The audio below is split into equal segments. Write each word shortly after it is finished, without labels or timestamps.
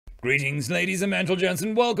Greetings, ladies and gents,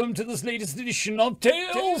 and welcome to this latest edition of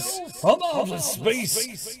Tales of Outer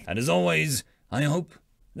Space. And as always, I hope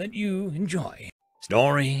that you enjoy.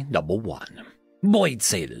 Story number 1.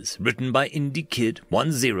 Voidsailors, written by Indie Kid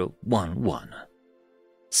 1011.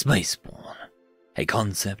 Spaceborne, a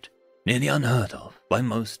concept nearly unheard of by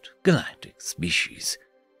most galactic species.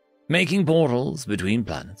 Making portals between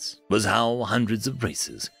planets was how hundreds of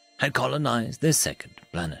races had colonized their second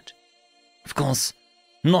planet. Of course,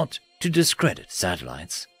 not to discredit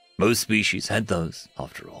satellites. Most species had those,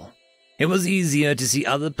 after all. It was easier to see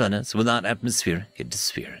other planets without atmospheric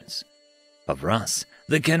interference. But for us,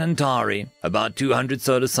 the Kenantari, about 200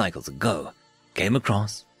 solar cycles ago, came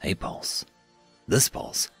across a pulse. This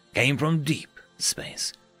pulse came from deep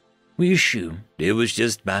space. We assumed it was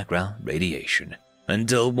just background radiation,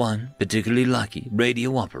 until one particularly lucky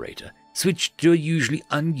radio operator switched to a usually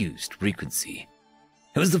unused frequency.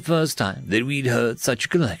 It was the first time that we'd heard such a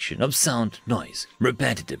collection of sound noise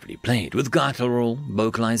repetitively played with guttural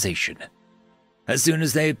vocalization. As soon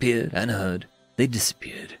as they appeared and heard, they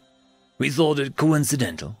disappeared. We thought it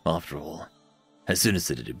coincidental, after all. As soon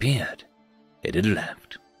as it had appeared, it had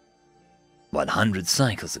left. 100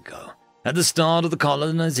 cycles ago, at the start of the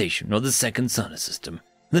colonization of the second solar system,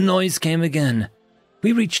 the noise came again.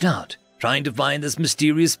 We reached out, trying to find this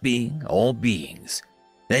mysterious being or beings.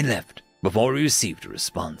 They left before we received a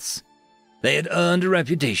response. They had earned a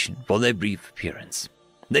reputation for their brief appearance.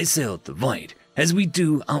 They sailed the void, as we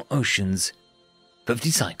do our oceans.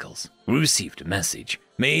 50 cycles, we received a message,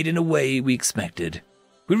 made in a way we expected.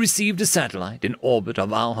 We received a satellite in orbit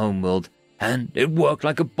of our homeworld, and it worked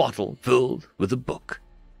like a bottle filled with a book.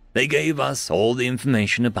 They gave us all the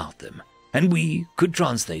information about them, and we could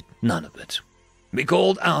translate none of it. We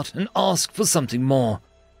called out and asked for something more.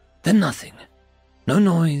 Then nothing. No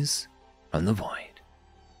noise from the void.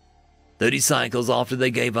 30 cycles after they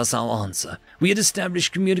gave us our answer, we had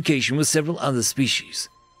established communication with several other species.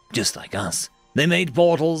 Just like us, they made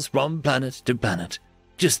portals from planet to planet.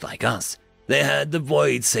 Just like us, they had the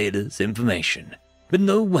Voidsailors' information, but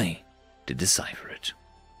no way to decipher it.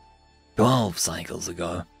 12 cycles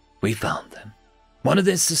ago, we found them. One of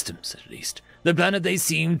their systems, at least. The planet they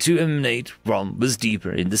seemed to emanate from was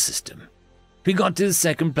deeper in the system. We got to the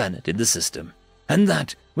second planet in the system, and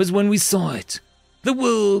that was when we saw it. The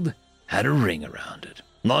world had a ring around it.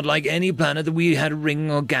 Not like any planet that we had a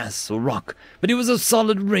ring or gas or rock, but it was a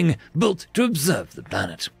solid ring built to observe the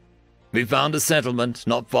planet. We found a settlement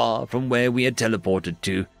not far from where we had teleported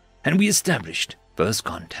to, and we established first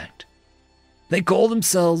contact. They call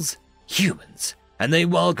themselves humans, and they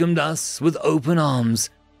welcomed us with open arms.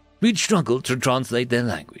 We'd struggled to translate their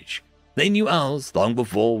language. They knew ours long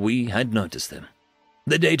before we had noticed them.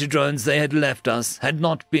 The data drones they had left us had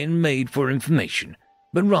not been made for information,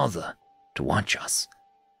 but rather to watch us.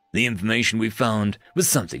 The information we found was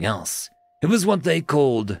something else. It was what they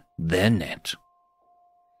called their net.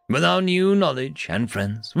 With our new knowledge and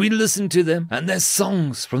friends, we listened to them and their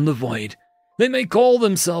songs from the void. They may call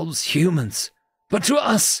themselves humans, but to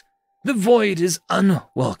us, the void is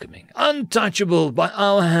unwelcoming, untouchable by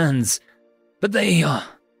our hands. But they are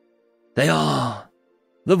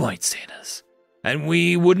the Voidsailors, and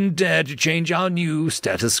we wouldn't dare to change our new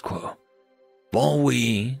status quo. For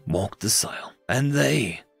we walk the soil, and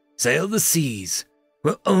they sail the seas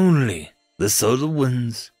where only the solar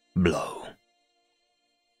winds blow.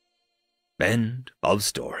 End of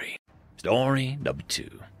story. Story number 2.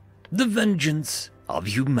 The Vengeance of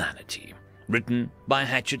Humanity, written by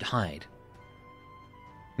HFY.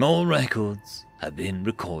 More records have been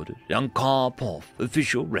recorded on Karpoff,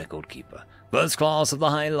 official record keeper, first class of the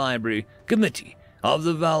High Library, Committee of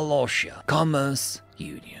the Valosia Commerce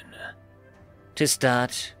Union. To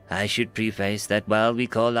start, I should preface that while we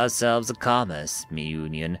call ourselves a commerce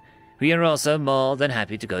union, we are also more than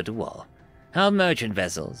happy to go to war, our merchant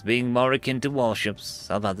vessels being more akin to warships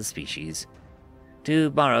of other species. To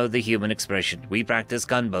borrow the human expression, we practice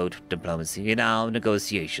gunboat diplomacy in our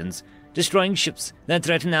negotiations, destroying ships that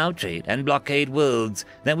threaten our trade and blockade worlds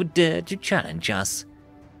that would dare to challenge us.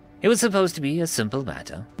 It was supposed to be a simple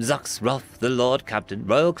matter. Zuxroff, the Lord Captain,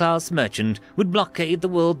 Royal-class merchant, would blockade the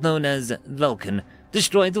world known as Vulcan,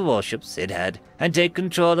 destroy the warships it had, and take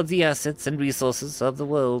control of the assets and resources of the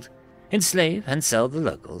world, enslave and sell the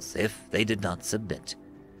locals if they did not submit.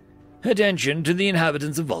 Attention to the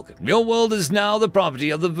inhabitants of Vulcan. Your world is now the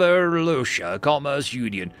property of the Valosia Commerce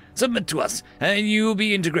Union. Submit to us, and you will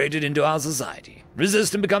be integrated into our society.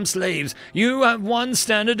 Resist and become slaves. You have one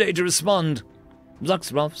standard day to respond.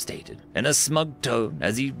 Zuxroff stated in a smug tone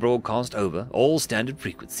as he broadcast over all standard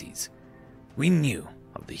frequencies. We knew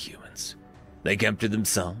of the humans. They kept to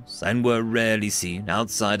themselves and were rarely seen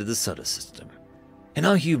outside of the solar system. In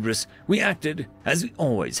our hubris, we acted as we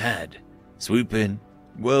always had. Swoop in,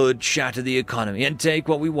 would shatter the economy and take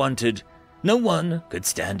what we wanted. No one could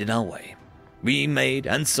stand in our way. We made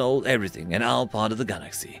and sold everything in our part of the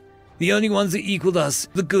galaxy. The only ones that equaled us,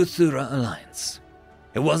 the Guthura Alliance.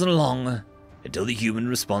 It wasn't long until the human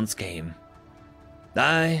response came.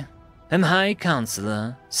 I am High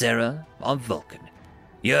Counselor Sarah of Vulcan.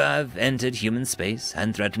 You have entered human space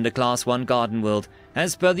and threatened a Class 1 garden world.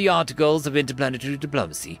 As per the articles of interplanetary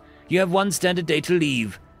diplomacy, you have one standard day to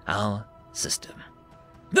leave our system.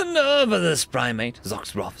 The nerve of this primate,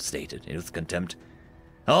 Zoxroth stated with contempt.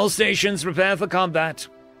 All stations prepare for combat,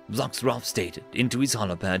 Zoxroth stated into his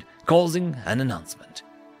holopad, causing an announcement.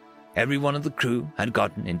 Every one of the crew had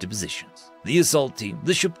gotten into positions. The assault team,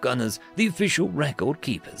 the ship gunners, the official record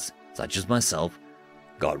keepers, such as myself,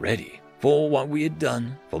 got ready for what we had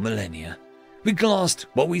done for millennia. We glassed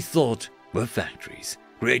what we thought were factories,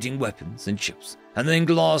 creating weapons and ships, and then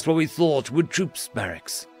glassed what we thought were troops'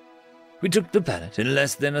 barracks. We took the planet in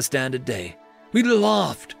less than a standard day. We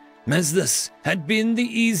laughed, as this had been the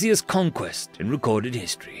easiest conquest in recorded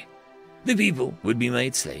history. The people would be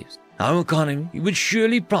made slaves. Our economy would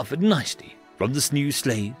surely profit nicely from the new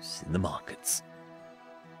slaves in the markets.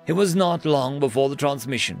 It was not long before the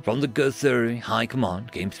transmission from the Guthuri High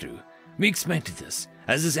Command came through. We expected this,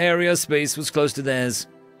 as this area of space was close to theirs.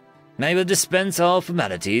 I will dispense all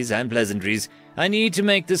formalities and pleasantries. I need to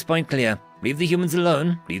make this point clear. Leave the humans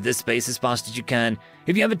alone. Leave this space as fast as you can.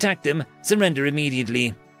 If you have attacked them, surrender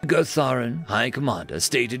immediately. The Gotharan High Commander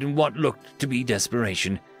stated in what looked to be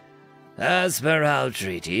desperation. As per our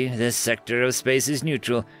treaty, this sector of space is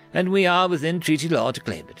neutral, and we are within treaty law to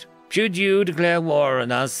claim it. Should you declare war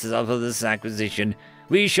on us over this acquisition,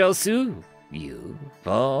 we shall sue you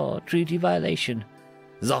for treaty violation.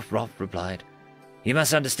 Zophroff replied. You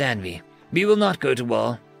must understand me. We will not go to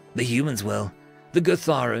war. The humans will, the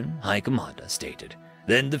Gotharan High Commander stated.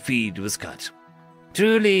 Then the feed was cut.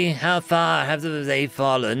 Truly, how far have they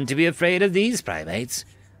fallen to be afraid of these primates?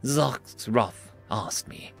 Zoxroth asked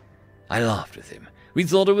me. I laughed with him. We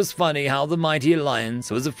thought it was funny how the mighty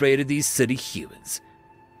Alliance was afraid of these silly humans.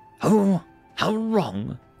 Oh, how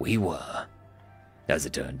wrong we were. As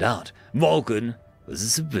it turned out, Vulcan was a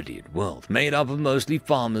civilian world made up of mostly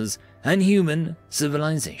farmers and human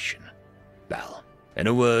civilization. Well, in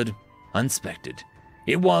a word, unspected.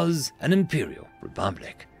 It was an imperial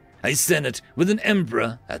republic, a senate with an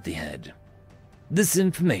emperor at the head. This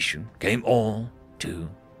information came all too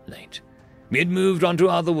late. We had moved on to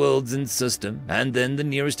other worlds in the system, and then the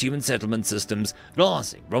nearest human settlement systems,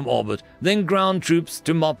 glassing from orbit, then ground troops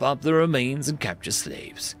to mop up the remains and capture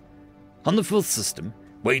slaves. On the fourth system,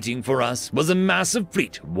 waiting for us was a massive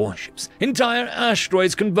fleet of warships, entire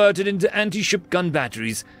asteroids converted into anti-ship gun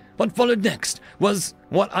batteries. What followed next was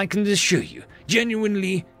what I can assure you,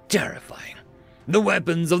 genuinely terrifying. The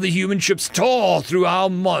weapons of the human ships tore through our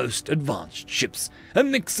most advanced ships, a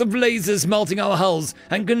mix of lasers melting our hulls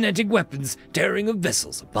and kinetic weapons tearing the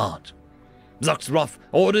vessels apart. Zoxroth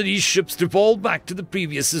ordered his ships to fall back to the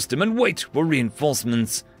previous system and wait for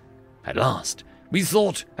reinforcements. At last, we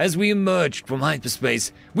thought as we emerged from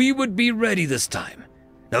hyperspace, we would be ready this time.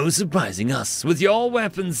 No surprising us with your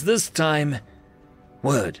weapons this time.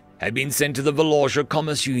 Word had been sent to the Velocia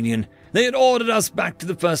Commerce Union. They had ordered us back to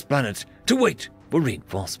the first planet to wait for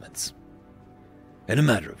reinforcements. In a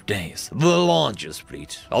matter of days, the largest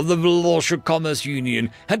fleet of the Velocia Commerce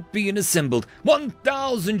Union had been assembled,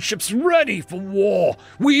 1,000 ships ready for war.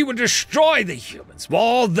 We would destroy the humans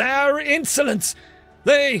for their insolence.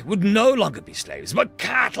 They would no longer be slaves, but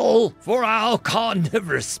cattle for our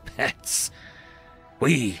carnivorous pets.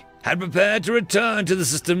 We had prepared to return to the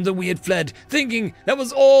system that we had fled, thinking that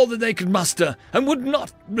was all that they could muster and would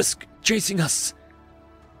not risk chasing us.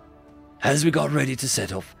 As we got ready to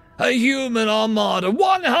set off, a human armada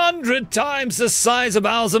 100 times the size of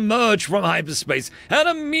ours emerged from hyperspace and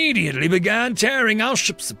immediately began tearing our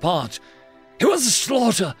ships apart. It was a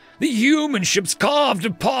slaughter. The human ships carved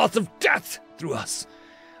a path of death through us.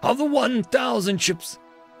 Of the 1,000 ships,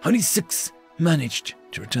 only 6 managed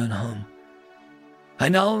to return home. I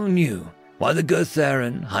now knew why the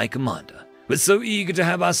Gotharan High Commander was so eager to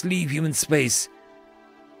have us leave human space.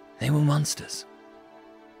 They were monsters.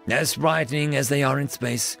 As frightening as they are in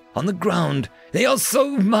space, on the ground, they are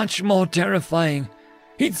so much more terrifying.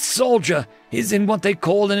 Each soldier is in what they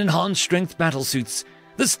call an enhanced strength battlesuits.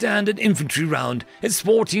 The standard infantry round is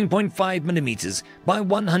 14.5 millimeters by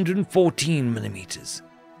 114 millimeters.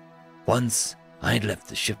 Once I had left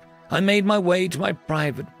the ship, I made my way to my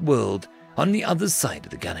private world on the other side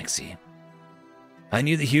of the galaxy. I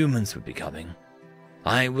knew the humans would be coming.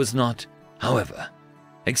 I was not, however,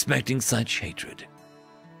 expecting such hatred.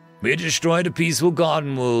 We had destroyed a peaceful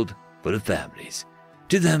garden world full of families.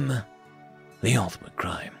 To them, the ultimate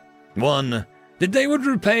crime. One that they would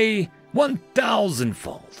repay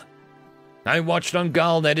 1,000-fold. I watched on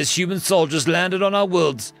Galnet as human soldiers landed on our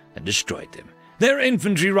worlds and destroyed them, their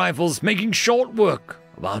infantry rifles making short work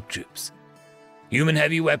of our troops. Human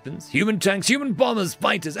heavy weapons, human tanks, human bombers,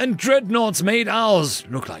 fighters, and dreadnoughts made ours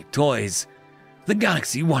look like toys. The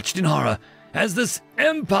galaxy watched in horror as this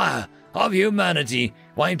empire of humanity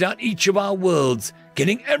wiped out each of our worlds,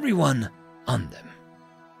 killing everyone on them.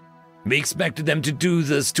 We expected them to do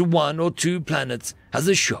this to 1 or 2 planets as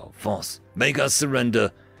a show of force, make us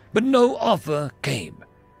surrender, but no offer came.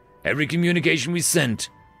 Every communication we sent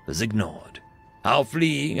was ignored. Our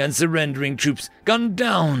fleeing and surrendering troops gunned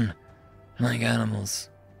down like animals.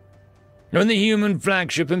 When the human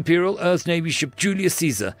flagship Imperial Earth Navy ship Julius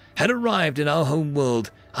Caesar had arrived in our home world,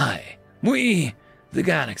 we, the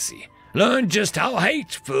galaxy, learned just how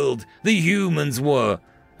hate-filled the humans were.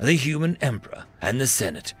 The human emperor and the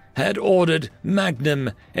Senate had ordered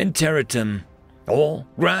magnum interditum, or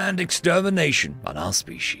grand extermination, on our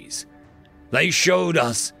species. They showed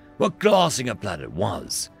us what glassing a planet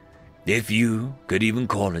was, if you could even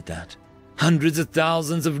call it that. Hundreds of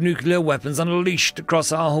thousands of nuclear weapons unleashed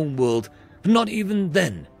across our homeworld, but not even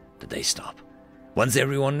then did they stop. Once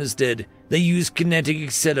everyone was dead, they used kinetic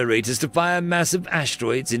accelerators to fire massive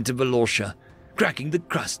asteroids into Velocia, cracking the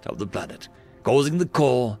crust of the planet, causing the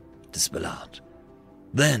core to spill out.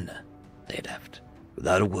 Then they left,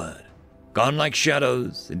 without a word, gone like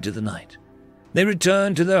shadows into the night. They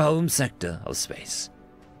returned to their home sector of space.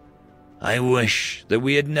 I wish that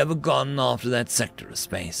we had never gone after that sector of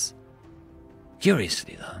space.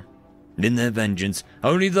 Curiously, though, in their vengeance,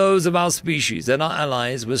 only those of our species and our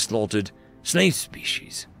allies were slaughtered. Slave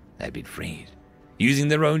species had been freed, using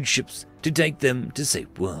their own ships to take them to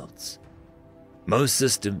safe worlds. Most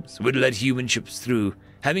systems would let human ships through,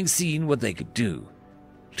 having seen what they could do.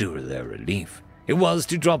 To their relief, it was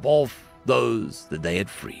to drop off those that they had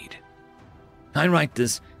freed. I write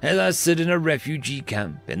this as I sit in a refugee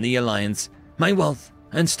camp in the Alliance, my wealth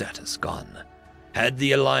and status gone. Had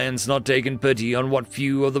the Alliance not taken pity on what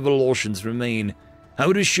few of the Velocians remain, I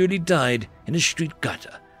would have surely died in a street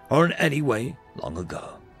gutter or an alleyway long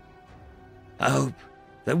ago. I hope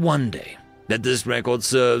that one day that this record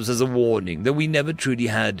serves as a warning that we never truly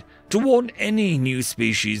had to warn any new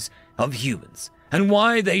species of humans and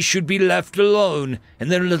why they should be left alone in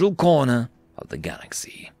their little corner of the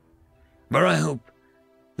galaxy, where I hope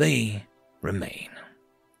they remain.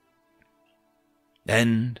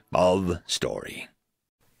 End of story.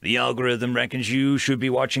 The algorithm reckons you should be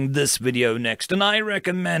watching this video next, and I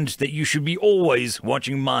recommend that you should be always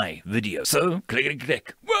watching my video. So, click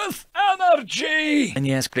with energy! And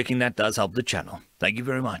yes, clicking that does help the channel. Thank you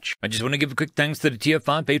very much. I just want to give a quick thanks to the Tier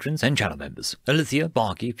 5 patrons and channel members. Alithia,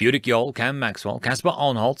 Barky, Fudic Yol, Cam Maxwell, Caspar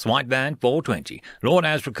Onholtz, White Band 420, Lord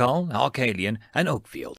Asrakal, Arcadian, and Oakfield.